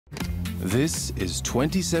This is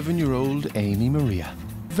 27-year-old Amy Maria,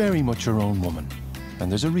 very much her own woman,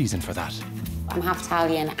 and there's a reason for that. I'm half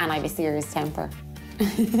Italian and I have a serious temper.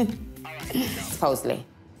 Supposedly.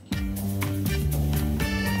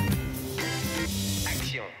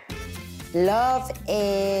 Love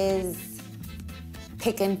is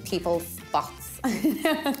picking people's spots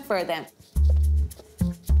for them.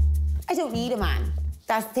 I don't need a man.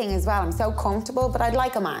 That's the thing as well. I'm so comfortable, but I'd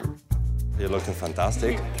like a man. You're looking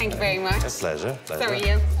fantastic. Thank you very much. A pleasure. So are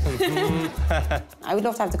you. I would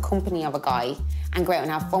love to have the company of a guy and go out and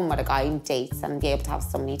have fun with a guy and dates and be able to have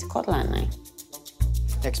somebody to cuddle at night.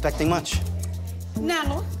 Expecting much?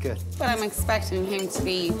 No. Good. But I'm expecting him to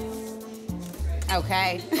be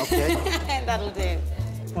okay. Okay. That'll do.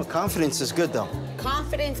 Well, confidence is good, though.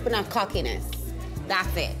 Confidence, but not cockiness.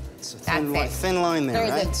 That's it. It's a thin line there,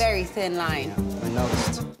 There's right? a very thin line. Yeah, I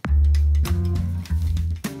noticed.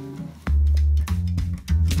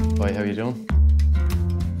 Hi, how you doing?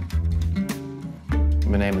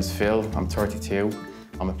 My name is Phil, I'm 32.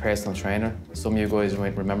 I'm a personal trainer. Some of you guys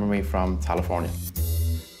might remember me from California.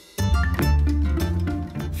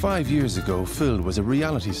 5 years ago, Phil was a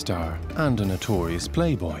reality star and a notorious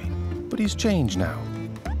playboy. But he's changed now.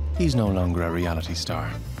 He's no longer a reality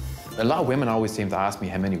star. A lot of women always seem to ask me,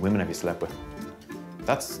 how many women have you slept with?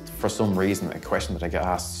 That's, for some reason, a question that I get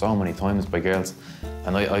asked so many times by girls.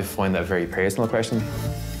 And I find that a very personal question.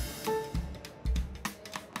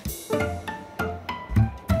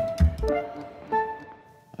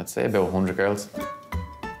 I'd say about 100 girls.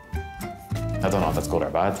 I don't know if that's good or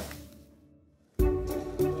bad.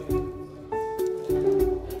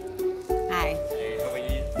 Hi. Hey, how are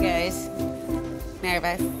you? Good.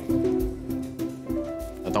 Nervous.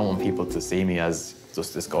 I don't want people to see me as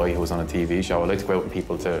just this guy who was on a TV show. I like to go out and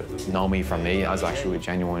people to know me from me as actually a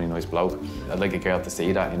genuinely nice bloke. I'd like a girl to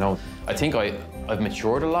see that, you know. I think I've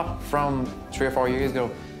matured a lot from 3 or 4 years ago.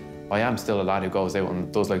 I am still a lad who goes out and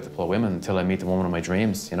does like to pull women until I meet the woman of my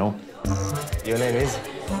dreams, you know. Your name is?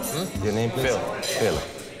 Your name, please? Phil.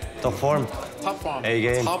 Top form? Top form. A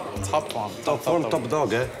game? Top form. Top form, top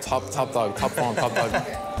dog, eh? Top dog, top form, top dog.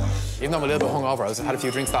 Even though I'm a little bit hungover, I had a few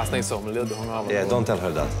drinks last night, so I'm a little bit hungover. Yeah, don't tell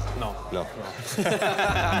her that. No. No.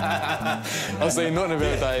 I'll say nothing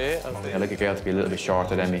about that, yeah? I like a girl to be a little bit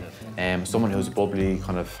shorter than me. Someone who's bubbly,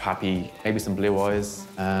 kind of happy, maybe some blue eyes,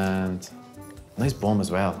 and a nice bum as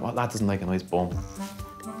well. What lad doesn't like a nice bum?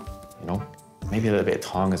 You know? Maybe a little bit of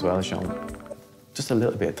tongue as well, Sean. Just a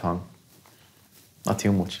little bit of tongue. Not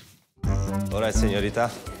too much. All right, señorita.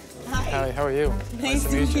 Hi, how are you? Nice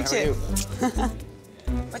to meet you. How are you?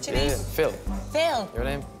 What's your name? Phil. Phil. Your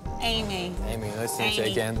name? Amy. Amy, nice to meet you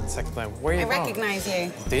Amy. again. Second time. Where are you I from? recognize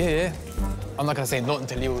you. Do you? Yeah. I'm not gonna say nothing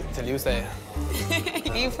till you say it.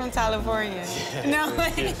 Are you from California? No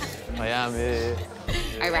way. I am, yeah.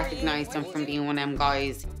 I recognized him from being one of them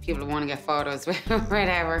guys. People want to get photos with,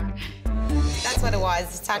 whatever. That's what it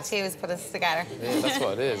was. The tattoos put us together. Yeah, that's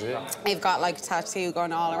what it is, yeah. I've got like a tattoo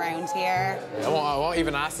going all around here. I won't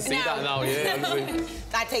even ask to see that now, yeah.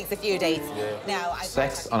 That takes a few days. Yeah.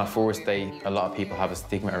 Sex on a first date, a lot of people have a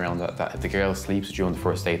stigma around that if the girl sleeps with you on the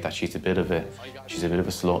first date, that she's a bit of a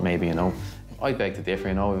slut, maybe, you know. I beg to differ,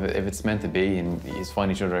 you know. If it's meant to be and you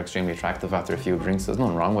find each other extremely attractive after a few drinks, there's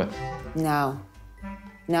nothing wrong with it. No.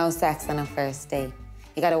 No sex on a first date.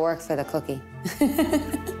 You gotta work for the cookie.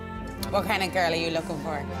 What kind of girl are you looking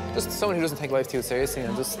for? Just someone who doesn't take life too seriously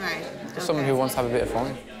and just someone who wants to have a bit of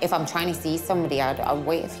fun. If I'm trying to see somebody, I'd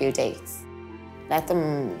wait a few dates. Let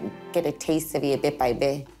them get a taste of you bit by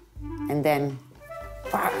bit, and then...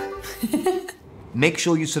 Make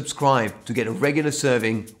sure you subscribe to get a regular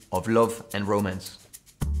serving of love and romance.